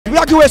We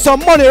are giving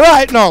some money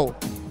right now.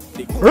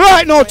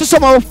 Right now to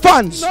some of our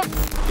fans.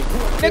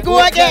 The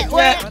GOAT Get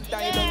Weh.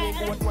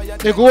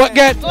 The GOAT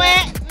Get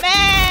Weh.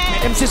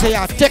 Them say you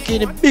are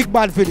taking a big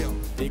bad video.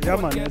 Yeah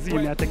man, you see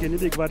me are taking the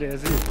big bad, you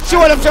see.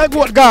 Show them say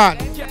GOAT gone.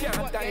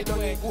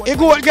 The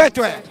GOAT Get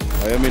Weh.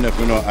 I mean if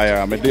you know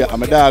IYARA,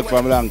 I'm a dog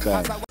from a long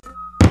time.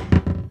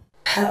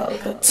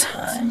 Pelpa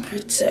time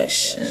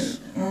protection.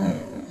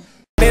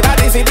 The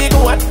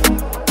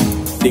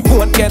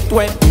GOAT Get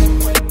Weh.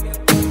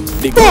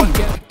 Boom!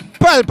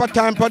 Pelpa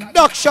time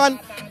production.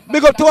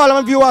 Big up to all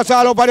of my viewers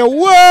all over the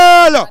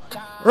world.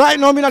 Right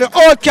now, I'm in the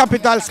old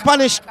capital,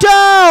 Spanish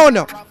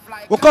town.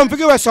 We come to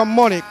give us some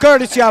money,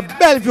 courtesy of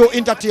Bellevue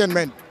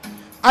Entertainment.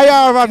 I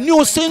have a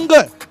new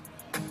single.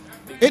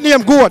 It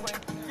named GOAT.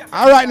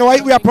 All right, now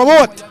we are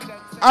promote.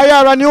 I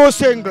have a new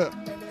single.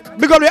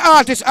 Big up the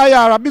artist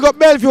IYARA, big up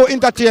Bellevue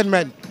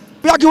Entertainment.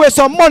 We are giving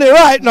some money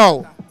right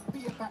now.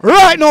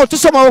 Right now to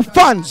some of our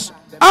fans.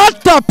 Hot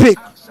topic.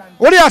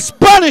 We are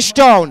Spanish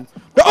town,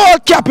 the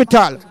old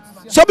capital.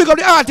 So big up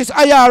the artist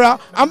IYARA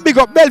and big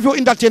up Bellevue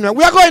Entertainment.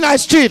 We are going on the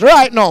street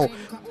right now.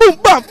 Boom,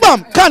 bam,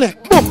 bam,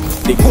 connect, boom.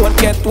 The GOAT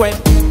Get Weh.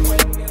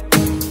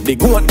 The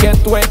GOAT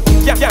Get Weh.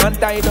 Can't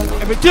die down.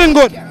 Everything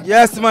good?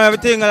 Yes man,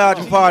 everything a lot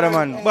of father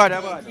man. Bad.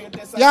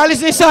 You listen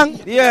to the song?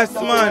 Yes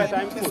man.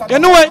 You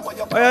know it?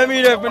 I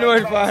mean if you know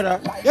it father.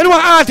 You know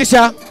what artist,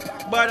 yeah?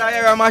 But I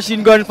hear a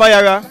machine gun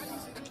fire.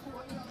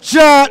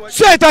 Sure,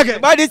 say it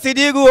again. But this is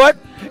the GOAT.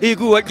 He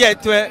GOAT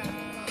Get Weh.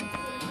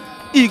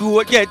 He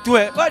GOAT Get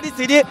Weh. But this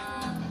is the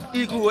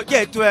He GOAT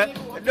Get Weh.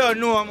 I don't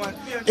know man.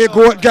 He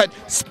GOAT Get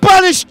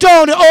Spanish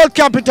town, the old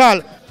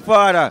capital.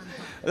 Father,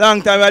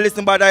 long time I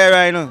listen about that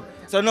right now.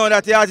 So now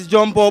that he has to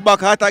jump out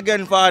back hot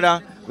again,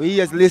 father, we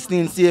just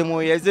listening same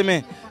way, you see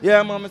me?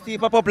 Yeah, man, I see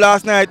pop up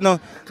last night now.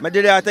 I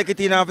did I take it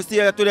in and I see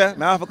it today. I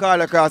have to call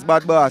across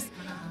bad boss.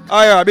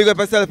 Oh yeah, big up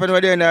yourself and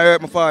we're there and I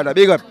hurt my father.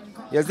 Big up.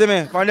 You see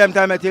me? From them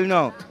time until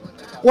now.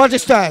 What's the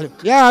style?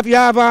 You have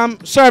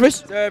service?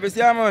 Service,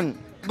 yeah man.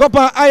 Go up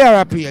on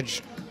IYARA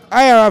page.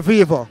 IYARA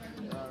Vivo.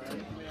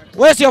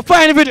 Where's your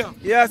final video?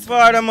 Yes,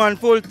 father, man.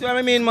 Full.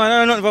 I mean, man, I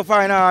don't know nothing for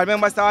final.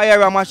 Remember,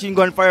 IYARA machine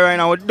gun fire right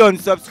now. We don't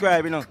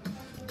subscribe, you know.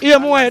 Yeah,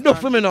 more you do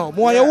for me now.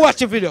 More you watch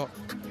the video.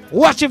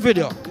 Watch the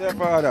video. Yeah,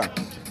 father.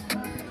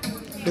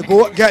 The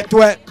GOAT Get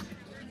Weh.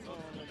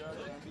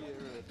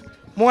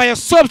 More you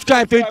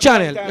subscribe to the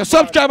channel. You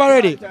subscribe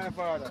already.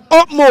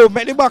 Up move,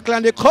 make the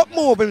backline, the cup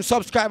move and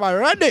subscribe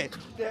already.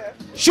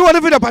 Show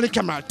the video on the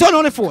camera. Turn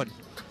on the phone.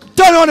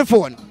 Turn on the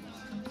phone.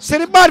 See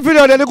the bad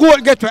video, then the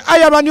GOAT Get Weh. I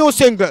have a new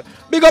single.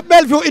 Big up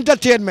Bellevue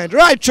Entertainment,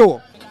 right,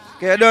 show?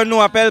 Okay, I don't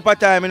know a Pelpa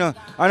time, you know.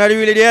 I'm not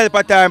really the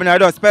helper time, you know. I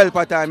just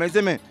Pelpa time, you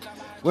see me?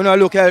 We don't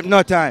look help,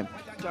 no time.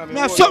 Me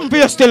have something for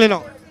you still, you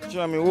know.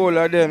 Show me all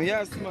of them,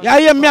 yes, man. Yeah,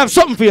 yeah, me have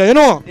something for you, you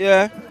know.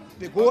 Yeah.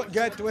 The GOAT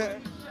Get Weh.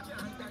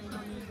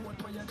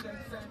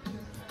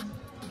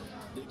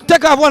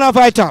 Take off one of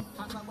our top.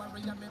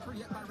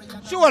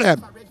 Show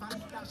them.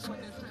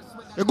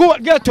 The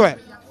GOAT Get Weh.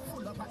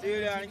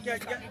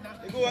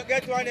 The GOAT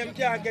Get Weh, them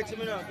can't get you,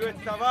 know.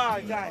 Greatest of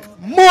all time.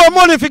 More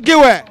money for give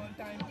away.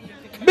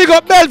 Big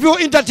up Bellevue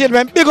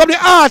Entertainment. Big up the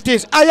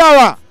artist,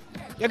 IYARA.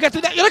 You get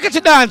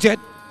to dance yet?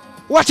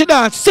 Watch it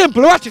dance.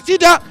 Simple. Watch it. See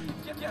that?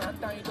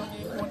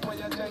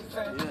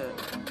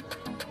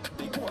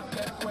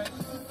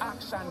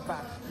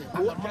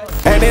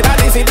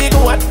 Anybody see the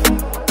GOAT?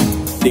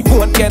 The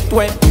GOAT Get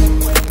Weh.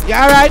 You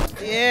alright?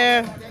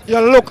 Yeah. You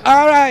look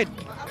alright.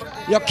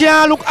 You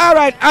can't look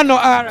alright and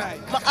not alright.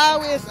 But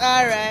always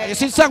alright. You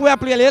see the song we are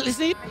playing lately?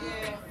 See it?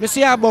 You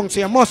see how bounce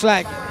you must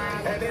like it.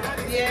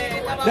 Yeah,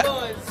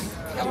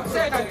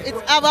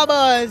 it's have a buzz. It's have a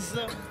buzz.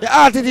 The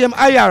artist name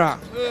IYARA.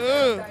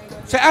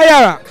 Say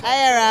IYARA.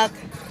 IYARA.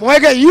 When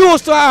you get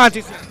used to an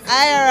artist,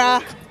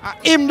 IYARA.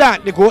 him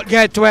that the GOAT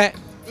Get Weh.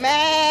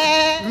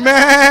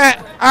 Meh.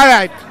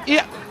 Alright.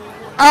 Yeah.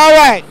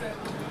 Alright.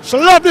 So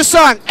love the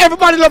song.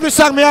 Everybody love the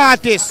song, my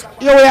artist.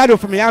 You know what you do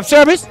for me? You have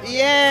service?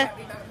 Yeah.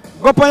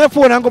 Go up on your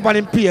phone and go up on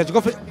the page.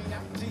 Go for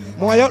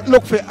more you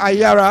look for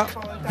IYARA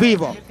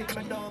Vivo.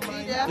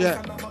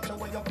 Yeah.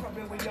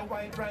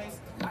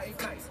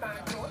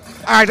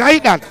 Alright, I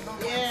hit that.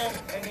 Yeah.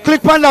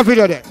 Click on that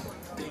video there.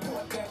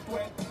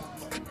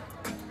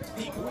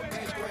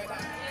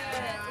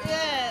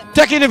 Yeah.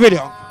 Take in the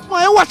video. More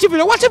you watch the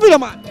video. Watch the video,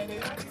 man.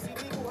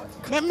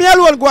 Me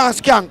alone go and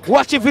scan.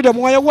 Watch the video.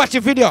 More you watch the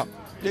video.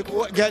 The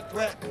GOAT Get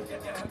Weh.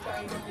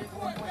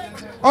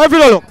 How the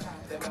video look?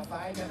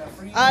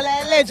 All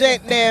I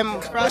legend them.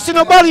 You see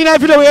nobody in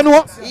that video, you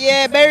know?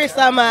 Yeah,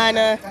 Barista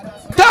man.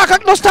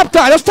 Talk, don't stop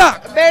talk, just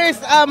talk.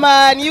 Barista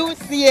man, you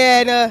see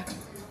it.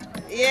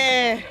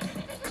 Yeah.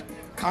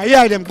 I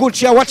hear them, good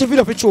share, watch the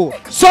video for you.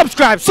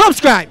 Subscribe. See,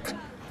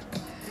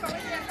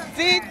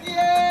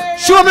 yeah.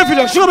 Show me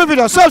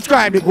video,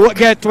 subscribe. The GOAT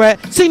Get Weh.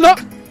 Sing no?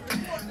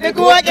 The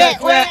GOAT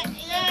Get Weh.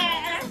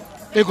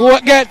 The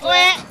GOAT Get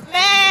Weh.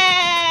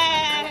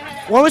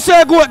 When we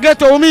say GOAT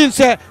Get Weh, we mean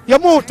say you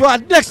move to a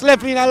next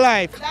level in your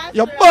life.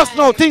 You bust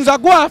now, things are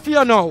going for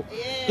you now.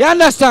 Yeah. You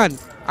understand?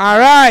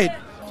 Alright.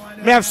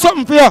 Me have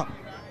something for you.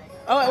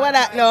 Oh, what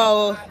that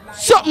now?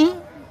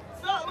 Something.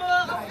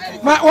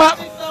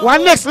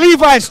 One next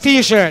Levi's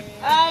t-shirt.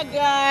 Oh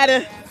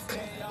God.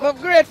 I'm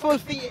grateful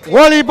for you.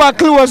 One heap of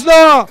clothes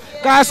no.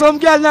 Cause some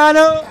girl now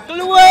know.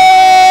 Clothes.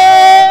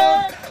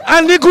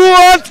 And the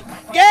GOAT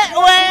Get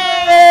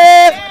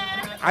Weh.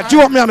 I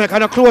joke me and make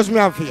and close me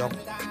up for you.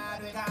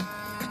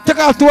 Take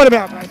off two of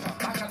them.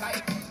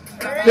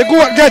 The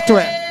GOAT Get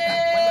Weh.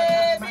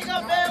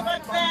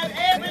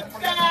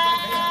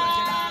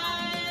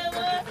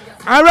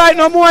 Alright,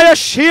 no more you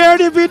share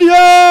the video.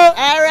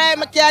 Alright,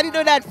 I can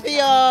do that for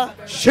you.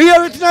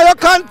 Share it in your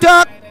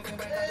contact.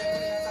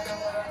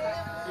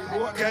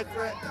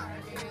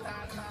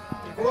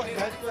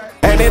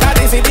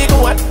 Anybody see the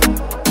goat?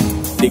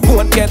 The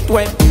goat get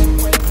wet.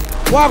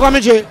 Walk on me,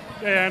 Jay.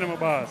 Yeah, I know my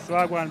boss. So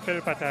I go on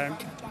Pelpa time.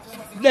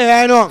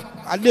 There, I know.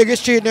 I dig the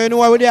street now. You know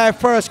why we're there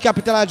first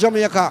capital of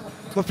Jamaica.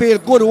 I feel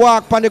good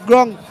walk on the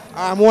ground.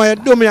 I'm going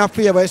to do me a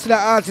favor. It's like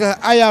artist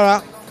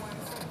IYARA.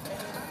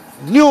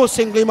 New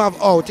single him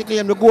have out. It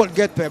named the GOAT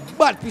Get Weh.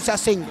 Bad piece of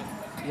single.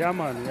 Yeah,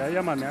 man.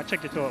 Yeah, man. I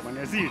check it out, man.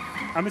 You see it.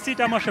 And I see it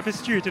a mash up the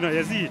street, you know.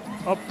 You see it.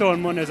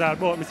 Uptown money is all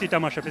about. I see it a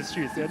mash up the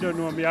street. So you don't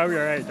know me. I will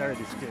right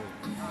already still.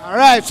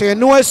 Alright, so you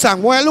know a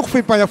song. When you look for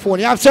it on your phone,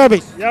 you have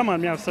service. Yeah,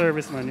 man. Me have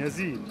service, man. You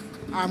see it.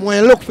 And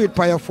when you look for it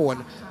on your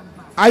phone,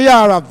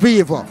 IYARA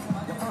Vivo.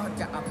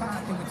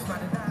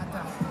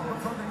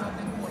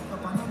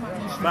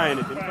 Find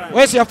it.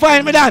 Where's your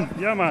find me, Dan?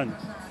 Yeah, man.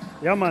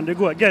 Yeah, man. The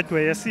GOAT Get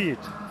Weh. You see it.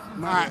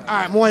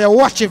 Alright, when you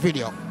watch the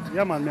video.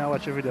 Yeah, man. Me I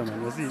watch the video,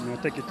 man. You see it. Me I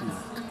take it in.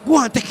 Go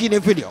and take in the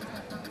video.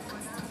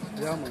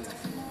 Yeah, man.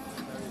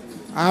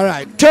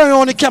 Alright, turn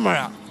on the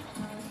camera.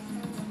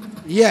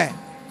 Yeah.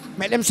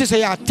 Make them see say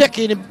you're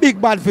taking the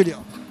big bad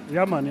video.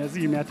 Yeah, man. You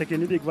see me I take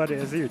in the big video.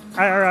 You see it.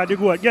 IYARA the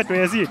GOAT Get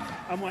Weh. You see it.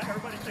 I want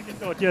everybody check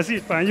it out. You see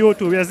it on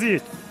YouTube. You see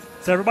it.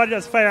 So everybody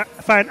just find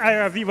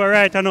IYARA Vivo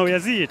right now. You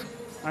see it.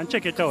 And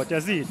check it out.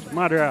 You see it.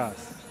 Mad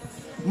ass.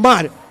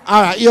 Mad.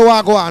 Alright, you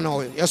want to go on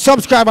now. You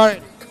subscribe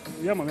already.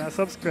 Yeah, man. I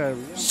subscribe.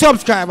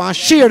 Subscribe and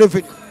share the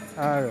video.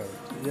 Alright.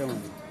 Yeah,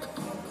 man.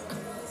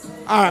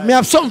 Alright, me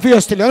have something for you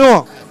still, you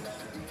know.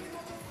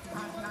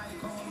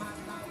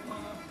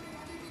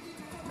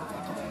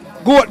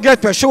 GOAT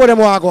Get Weh, show them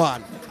what I go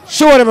on.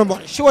 Show them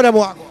money, show them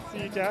what I go on. See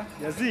it, yeah?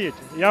 You see it?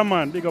 Yeah,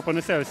 man. Big up on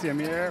yourself. See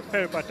me here.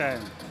 Pelpa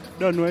time.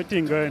 Don't know a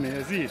thing going on.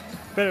 You see it?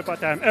 Pelpa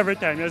time. Every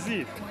time. You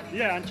see it?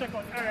 Yeah, and check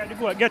out IYARA the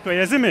GOAT Get Weh.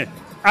 You see me?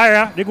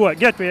 IYARA the GOAT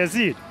Get Weh. You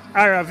see it?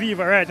 IYARA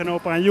Viva right now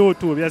up on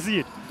YouTube. You see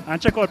it? And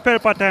check out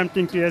Pelpa time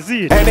thing to you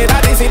see it?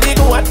 Anybody see the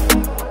goat?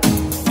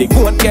 The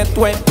goat get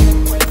wet.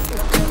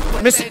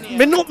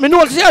 Me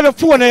know you have a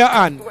phone in your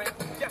hand.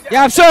 You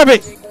have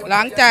service.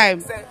 Long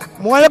time.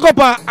 When you go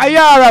on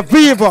IYARA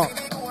Vivo,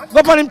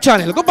 go on him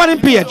channel, go on him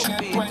page.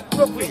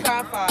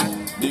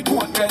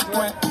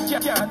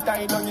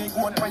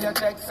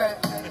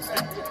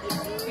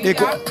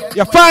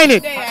 You find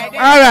it.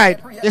 Alright.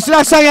 You see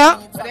that song, yeah?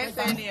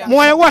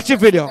 When you watch the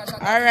video.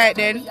 Alright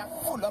then.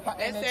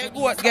 Let's say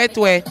GOAT Get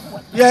Weh.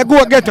 Yeah,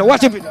 GOAT Get Weh.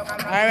 Watch the video.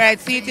 Alright,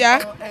 see it, yeah?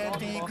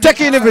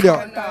 Take in the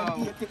video.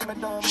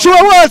 Show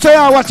a word so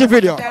you watch the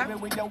video.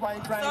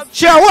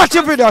 Share, watch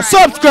the video.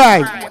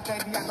 Subscribe.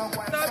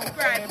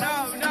 Subscribe.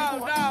 No.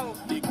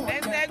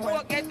 Let's say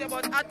GOAT Get Weh,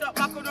 but I thought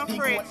back on the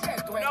fridge.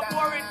 No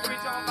boring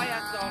fridge over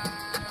yourself.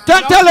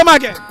 Tell them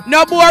again.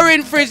 No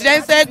boring fridge.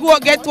 Then say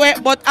GOAT Get Weh,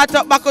 but I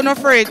thought back on the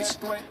fridge.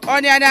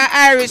 Onion and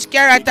Irish,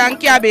 carrot and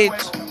cabbage.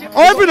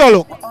 How video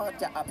look?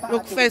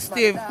 Look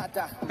festive.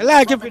 I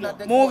like it video.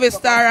 Movie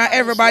star and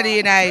everybody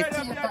in it.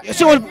 You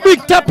see all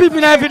big top people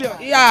in that video?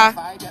 Yeah.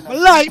 I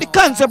like the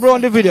concept bro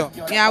on the video.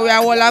 Yeah, we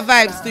are all our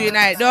vibes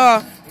tonight,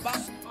 though.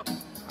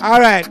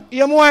 Alright,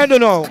 you more you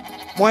don't know.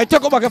 More you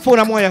take up back your phone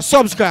and more you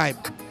subscribe.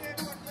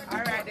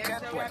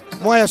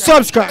 More you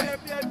subscribe.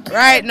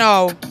 Right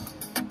now.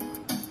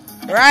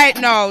 Right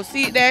now.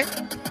 See it there?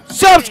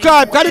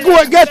 Subscribe, can you go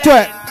and get to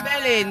it?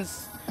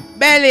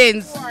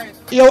 Bellings.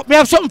 Yo, me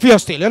have something for you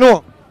still, you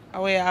know.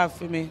 What you have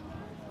for me?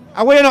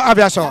 What you not have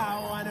that song?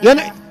 You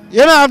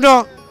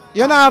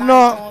don't have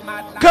no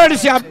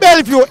courtesy of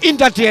Bellevue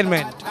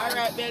Entertainment.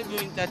 Alright, Bellevue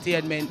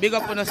Entertainment. Big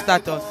up on the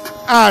status.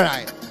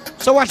 Alright.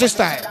 So what's the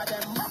style?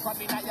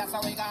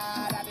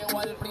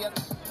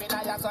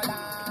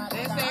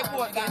 They say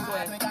GOAT Get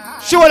Weh.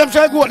 Show them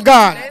say GOAT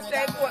gone. They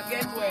say GOAT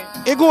Get Weh.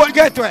 He GOAT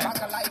Get Weh.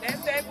 They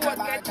say GOAT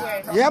Get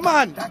Weh. Yeah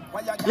man.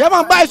 Yeah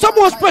man, buy some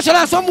more special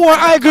and some more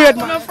high grade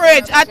man. On the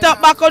fridge. I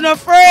top back on the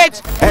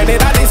fridge.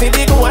 Anybody see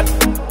the goat?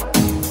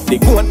 The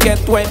goat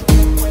get wet.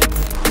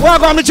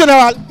 What on me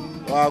general?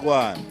 What go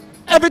on?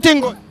 Everything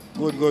good.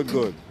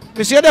 Good.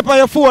 You see that on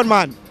your phone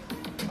man.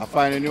 I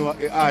find a new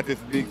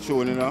artist big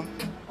tune, you know.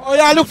 Oh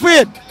yeah, look for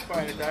it.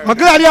 I'm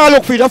glad you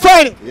look for it. You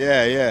find it?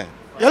 Yeah.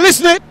 You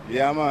listening?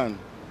 Yeah man.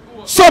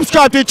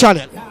 Subscribe to the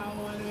channel.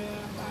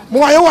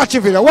 More you watch the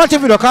video. Watch the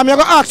video. Come here, I'm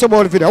going to ask you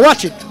about the video.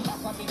 Watch it.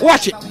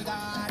 Watch it.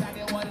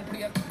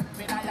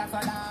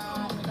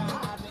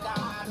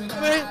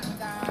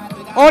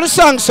 All the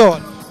song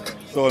sound.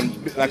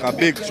 sound like a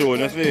big tune,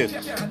 you see it?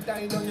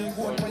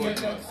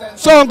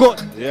 Sound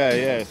good.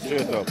 Yeah,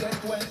 straight up.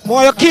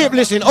 More you keep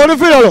listening. How the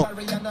video look?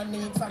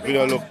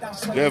 Video look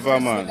clever,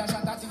 man.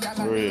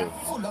 For real.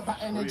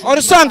 How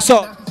the song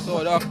so?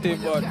 So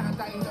active, bud.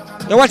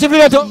 You watch the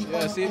video too?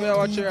 Yeah, see me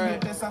watch it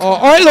right. Oh,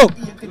 how it look?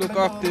 Look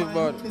active,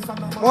 bud.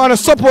 I want to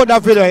support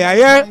that video,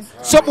 yeah?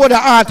 Support the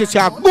artist,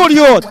 yeah. Good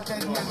youth.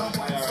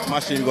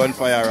 Machine gun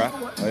fire.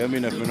 What you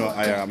mean if you know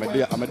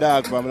IYARA? I'm a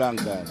dog from a long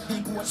time.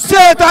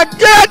 Say it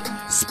again!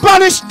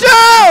 Spanish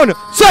Town!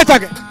 Say it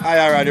again!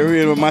 IYARA, the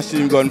real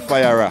machine gun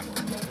fire.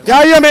 You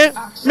hear me?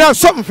 Me have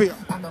something for you.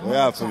 What you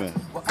have for me?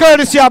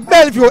 Courtesy of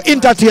Bellevue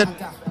Entertainment.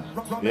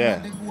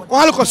 Yeah. I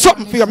want to look at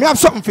something for you. Me have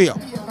something for you.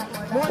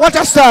 What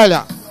a style,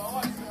 yeah?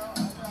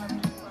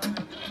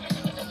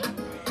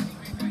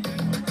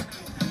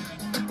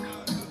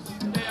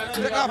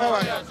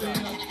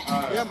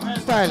 Yeah, man.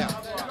 Style, yeah.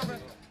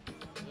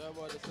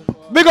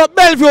 Big up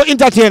Bellevue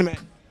Entertainment.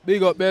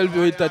 Big up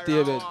Bellevue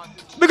Entertainment.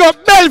 Big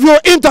up Bellevue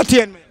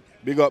Entertainment.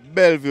 Big up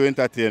Bellevue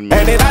Entertainment.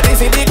 And that is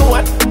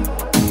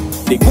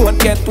the GOAT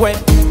Get Weh.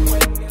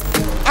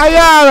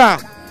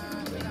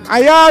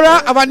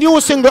 IYARA have a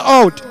new single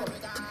out.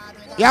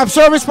 You have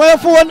service for your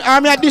phone or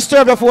may I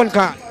disturb your phone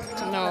call?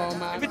 No,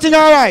 man. Everything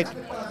alright?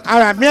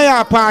 Alright, me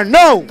have a power.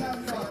 No!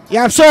 You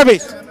have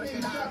service.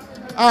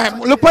 Alright,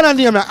 look on the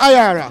name like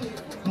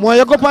IYARA. More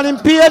you go on him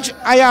page,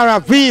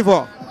 IYARA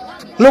Vivo.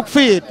 Look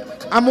for it.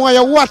 And more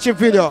you watch the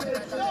video.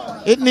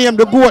 It named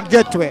the GOAT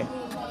Get Weh.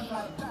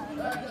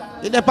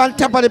 It's up on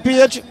top of the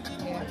page.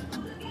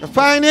 You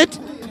find it?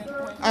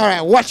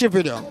 Alright, watch the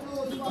video.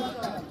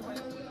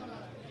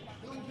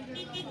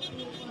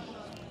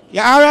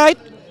 You alright?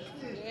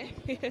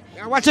 You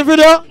watch the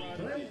video?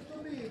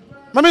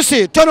 Let me see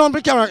it. Turn on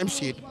the camera and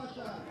see it.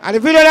 And the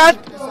video that?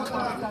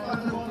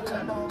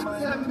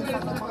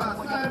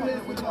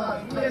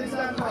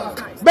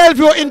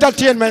 Bellevue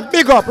Entertainment,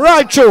 big up,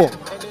 right through.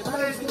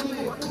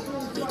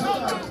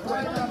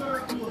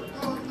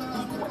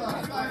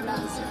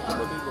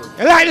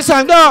 You like the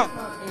song, though?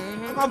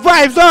 My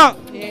vibes, though?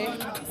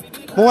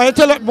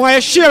 Yeah. More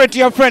you share it to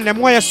your friend, and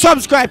more you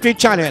subscribe to the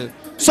channel.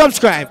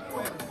 Subscribe.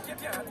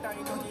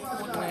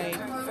 Right.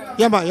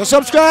 Yeah, man, you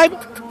subscribe?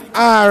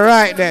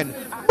 Alright then.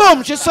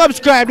 Boom, she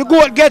subscribe, the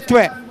GOAT Get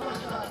Weh.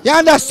 You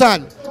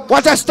understand?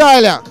 What a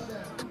style, yeah?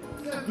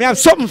 Me have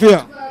something for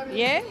you.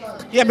 Yeah?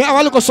 Yeah, me have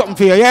a look at something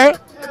for you, yeah?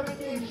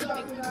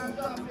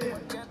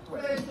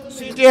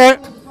 See it here?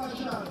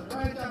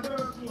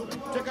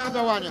 Check out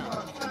the one, yeah.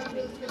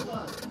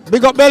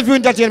 Big up Bellevue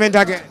Entertainment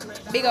again.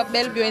 Big up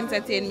Bellevue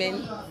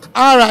Entertainment.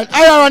 Alright,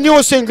 I have a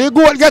new single, the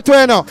GOAT Get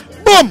Weh now.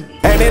 Boom!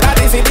 And that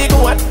is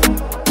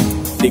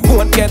the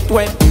GOAT Get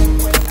Weh.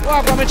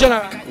 Welcome, my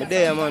general. Me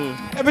there, man.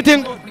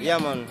 Everything good? Yeah,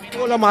 man.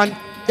 Hold on, man.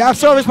 You have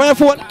service for your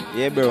phone?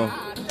 Yeah, bro.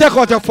 Take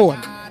out your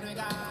phone.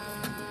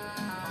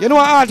 You know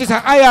what artist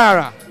are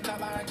IYARA?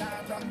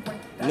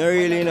 No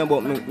really, no,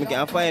 but me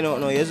can find out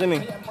now, you see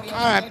me?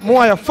 Alright,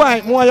 more you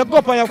find, more you go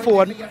up on your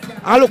phone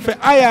and look for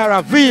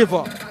IYARA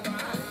Vivo.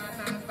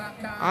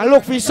 And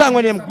look for the song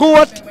with them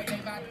GOAT.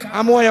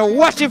 And more you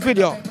watch the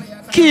video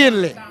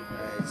keenly.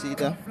 See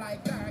that?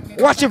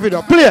 Watch the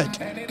video, play it.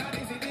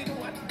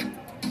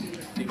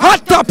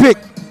 Hot topic.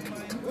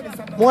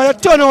 More you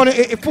turn on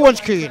the phone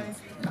screen.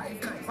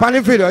 On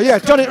the video, yeah,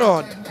 turn it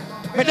on.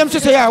 Make them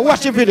say, yeah,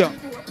 watch the video.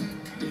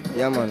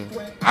 Yeah, man.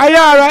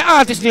 IYARA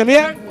artist name,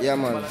 yeah? Yeah,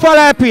 man. Follow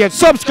our page,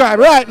 subscribe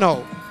right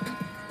now.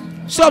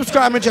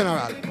 Subscribe, my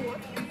general.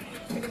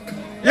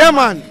 Yeah,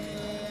 man.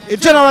 The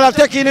general are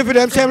taking the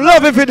video, saying,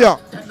 love the video.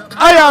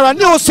 IYARA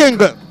new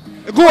single.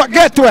 GOAT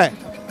Get Weh.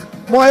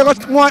 More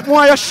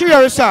you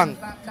share the song.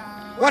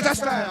 What a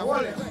style,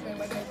 Wallace.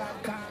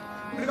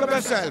 Pick up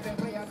yourself.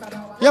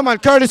 Yeah, man,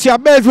 courtesy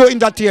of Bellevue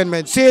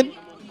Entertainment. See?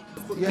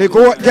 The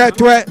GOAT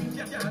Get Weh.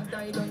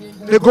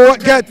 The GOAT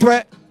Get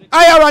Weh.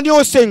 IYARA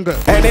new single.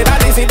 And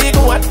that is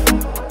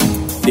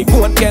the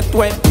GOAT Get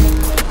Weh.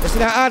 You see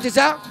that artist,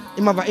 huh?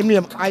 Him have a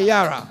name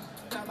IYARA.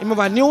 Him have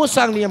a new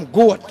song named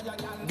GOAT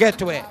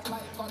Get Weh.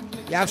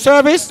 You have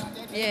service?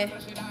 Yeah.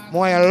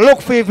 More you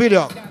look for a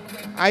video.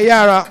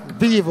 IYARA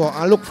Vivo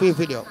and look for a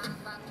video.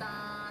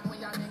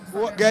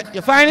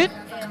 You find it?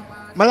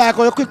 I like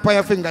how you quick by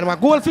your finger. My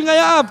gold finger you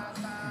have?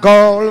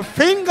 Gold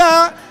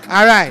finger.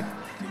 Alright.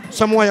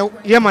 So more you,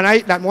 yeah man, I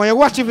eat that. More you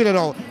watch the video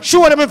now.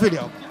 Show them the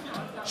video.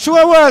 Show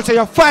the world so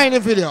you find the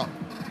video.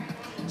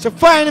 So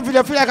find the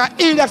video, feel like I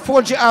eat that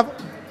phone you have.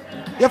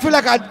 You feel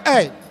like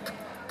hey,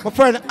 my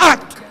friend,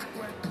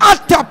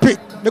 hot topic.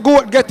 The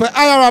GOAT Get Weh.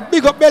 IYARA,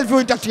 big up Bellevue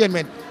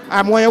Entertainment.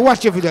 And when you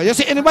watch the video, you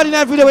see anybody in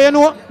that video where you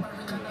know?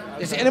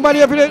 You see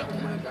anybody in that video?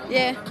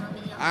 Yeah.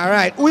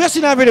 Alright, who you see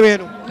in that video where you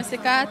know? Mr.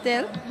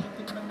 Cartel.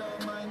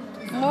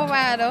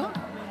 Movado.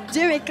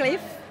 Jimmy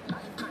Cliff.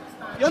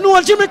 You know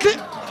what Jimmy Cliff?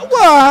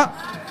 What?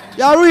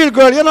 You're a real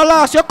girl, you know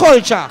lost your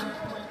culture.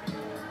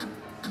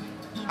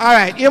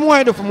 Alright, you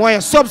more do for more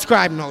you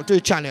subscribe now to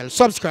the channel.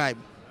 Subscribe.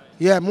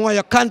 Yeah, more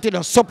you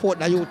continue support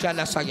the youth and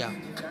the saga.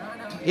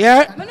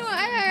 Yeah? I know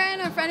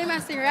IYARA from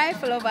him sing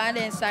Rifle over and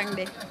then sang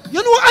there.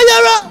 You know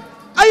IYARA?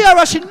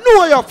 IYARA, she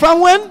know you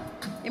from when?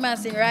 You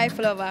must sing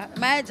Rifle Over.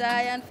 My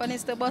giant fun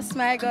is to bust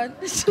my gun.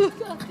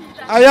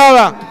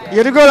 IYARA,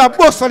 you're the girl that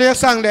bust on your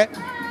song there.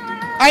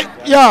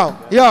 Yo,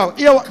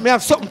 me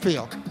have something for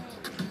you.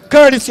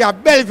 Courtesy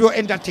of Bellevue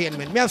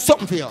Entertainment. Me have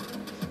something for you.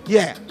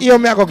 Yeah, here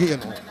me I go give you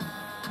now.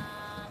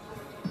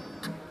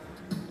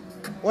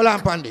 Hold on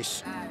upon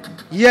this.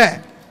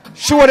 Yeah.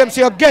 Show them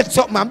so you get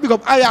something and big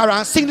up IYARA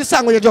and sing the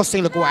song when you just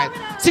sing a little while.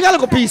 Sing a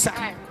little piece.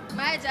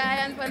 My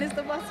giant fun is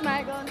to bust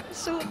my gun.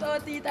 Shoot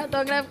out teeth and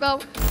tongue left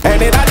come.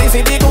 And then I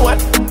see the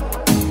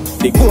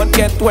GOAT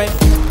Get Weh.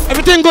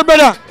 Everything good,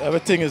 brother?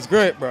 Everything is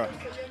great, bro.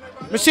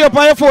 Me see up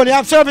on your phone, you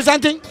have service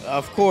and thing?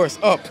 Of course,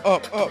 up.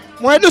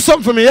 Want you do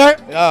something for me, yeah?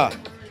 Yeah.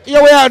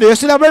 Here we are, you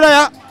see that brother,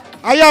 yeah?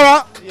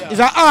 IYARA is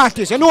an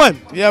artist, you know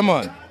him? Yeah,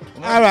 man.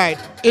 Alright,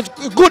 it's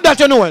good that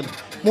you know him.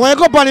 When you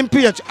go up on his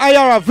page,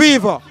 IYARA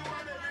Viva,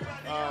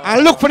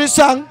 and look for the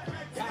song,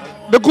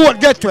 The GOAT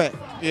Get Weh.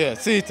 Yeah,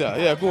 see it,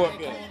 yeah, GOAT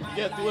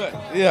Get Weh.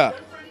 Yeah.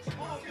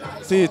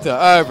 See it,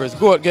 Ivories,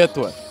 GOAT Get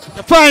Weh.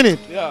 You find it?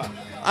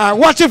 Yeah.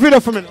 Watch the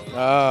video for me.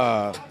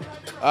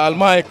 Al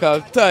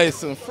Michael,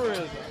 Tyson,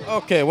 Fraser.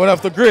 Okay, one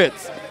of the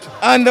greats.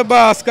 And the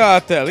Bass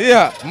Cartel,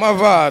 yeah.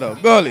 Mavado,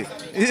 Gully,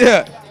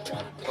 yeah.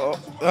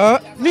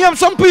 Name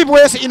some people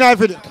you see in our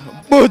video.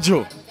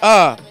 Buju,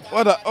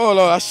 what a, oh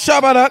Lord, a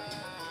Shabba that.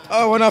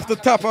 Oh, one of the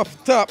top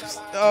of tops.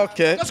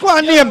 Okay. Let's go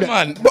and name them.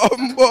 Man,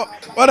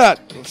 what that?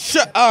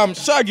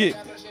 Shaggy.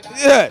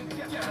 Yeah.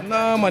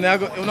 No, man,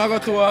 you're not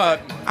going too hard.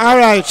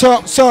 Alright,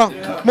 so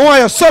more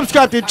you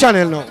subscribe to the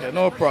channel now. Yeah,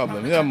 no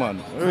problem. Yeah,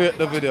 man. Rate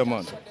the video,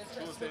 man.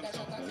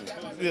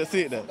 Yeah,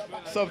 see it there.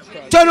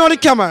 Subscribe. Turn on the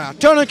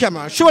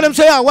camera. Show them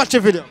say, watch the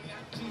video.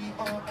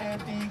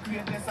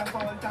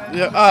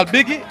 Yeah,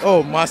 Biggie?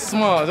 Oh, my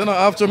small. You know,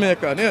 half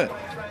Jamaican, yeah.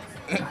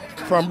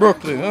 From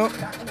Brooklyn, you know.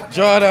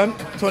 Jordan,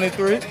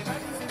 23.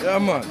 Yeah,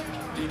 man.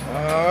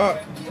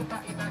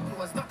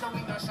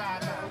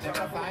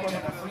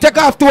 Take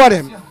off two of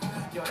them.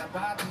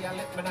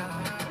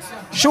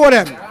 Show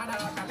them.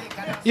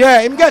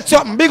 Yeah, him get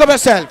something. Big up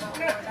yourself.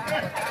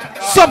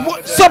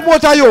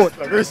 Support our youth.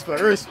 Respect.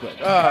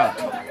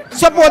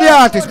 Support the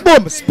artist.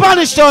 Boom.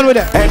 Spanish town with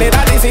them. And then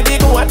I see the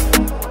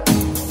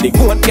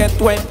GOAT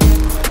Get Weh.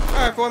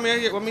 Alright, for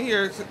me, when me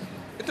hear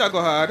it's all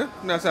go hard.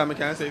 That's all I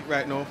can say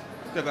right now.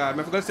 Because I'm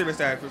going to serious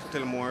side for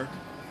tell more.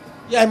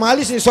 Yeah, I'm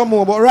listening some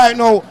more, but right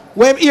now,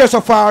 when I'm here so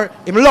far,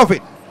 him love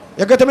it.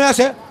 You get to me and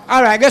say,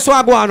 alright, guess what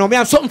I go on now? I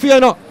have something for you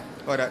now.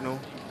 Oh, that no.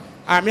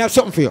 Alright, I have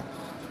something for you.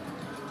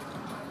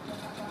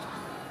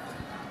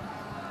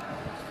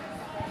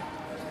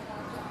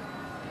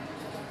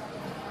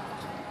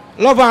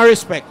 Love and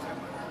respect.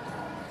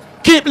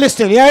 Keep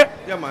listening, yeah?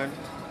 Yeah, man.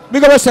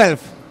 Big up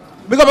yourself.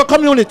 Big up your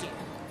community.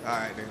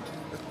 Alright, then.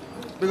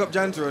 Big up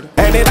John's Road.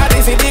 And then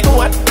I see the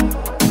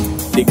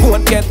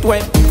GOAT Get Weh.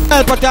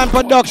 Pelpa Time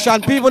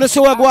production. People that see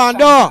what go on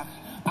though.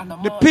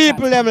 The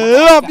people them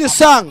love the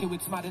song.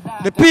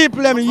 The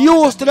people them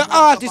used to the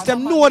artist,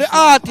 them know the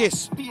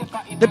artist.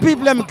 The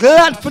people them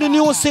glad for the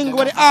new single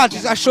with the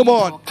artist are show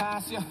on.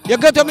 You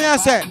get to me and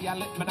say,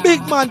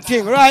 big man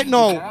thing right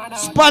now.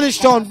 Spanish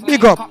Town,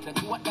 big up.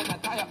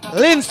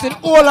 Linston,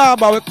 all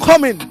about, we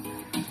coming.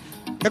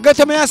 You get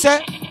to me and say,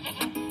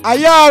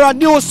 IYARA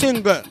new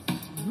single,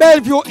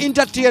 Bellevue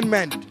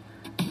Entertainment.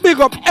 Big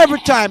up every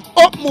time.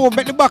 Up move,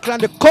 make the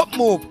backland the cup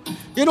move.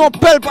 You know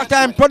Pelpa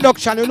Time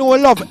production, you know we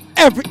love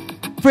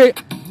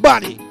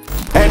everybody.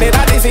 And then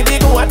I see the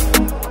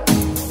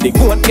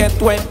GOAT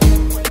Get Weh.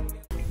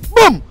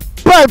 Boom!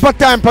 Pelpa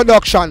Time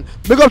production.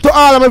 Big up to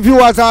all of my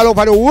viewers all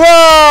over the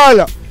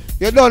world.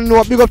 You don't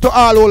know, big up to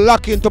all who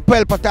lock into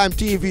Pelpa Time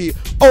TV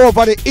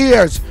over the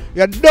years.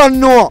 You don't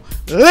know.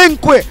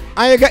 Link with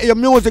and you get your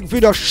music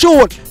video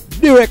shoot,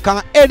 direct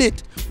and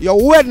edit.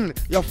 Your wedding,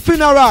 your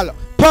funeral,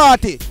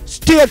 party,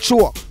 stage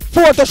show,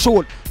 photo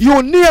shoot,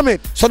 you name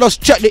it. So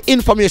just check the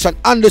information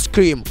on the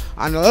screen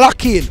and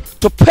lock in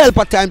to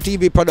Pelpa Time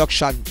TV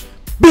production.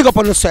 Big up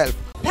on yourself.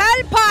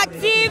 Pelpa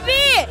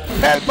TV!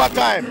 Pelpa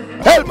Time!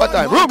 Pelpa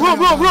Time! Room!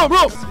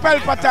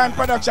 Pelpa Time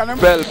production.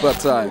 Pelpa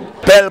Time.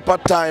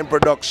 Pelpa Time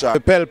production.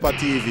 Pelpa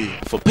TV.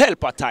 For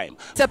Pelpa Time.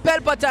 It's a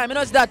Pelpa Time, you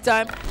know it's that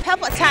time.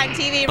 Pelpa Time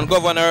TV. I'm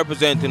governor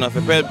representing of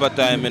Pelpa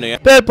Time, you know.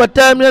 Pelpa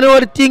Time, you know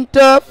what the thing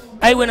tough?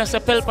 I when I say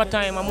Pelpa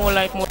Time, I'm more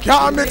like more.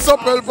 Can't mix up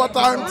Pelpa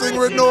Time thing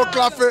with no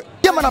coffee.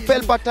 Yeah, man, a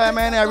Pelpa Time,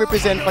 and I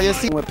represent for you.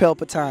 See, with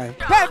Pelpa Time.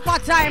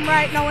 Pelpa Time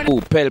right now. Oh,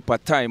 Pelpa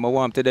Time, I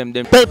want to them.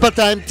 Pelpa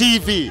Time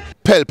TV.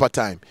 Pelpa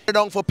Time.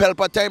 Down for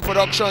Pelpa Time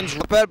Productions.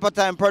 Pelpa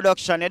Time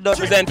Production. It does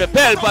represent for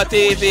Pelpa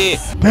TV.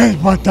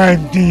 Pelpa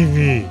Time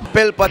TV.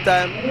 Pelpa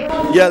Time.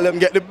 Yeah, let me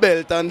get the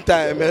belt on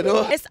time, you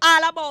know. It's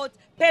all about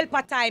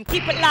Pelpa Time.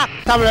 Keep it locked.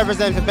 Time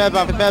represent for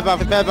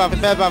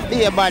Pelpa.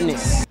 Be a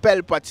badness.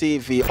 Pelpa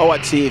TV, our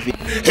TV.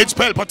 It's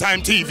Pelpa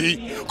Time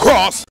TV.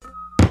 Cross.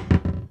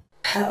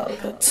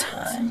 Pelpa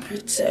Time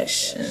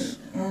protection.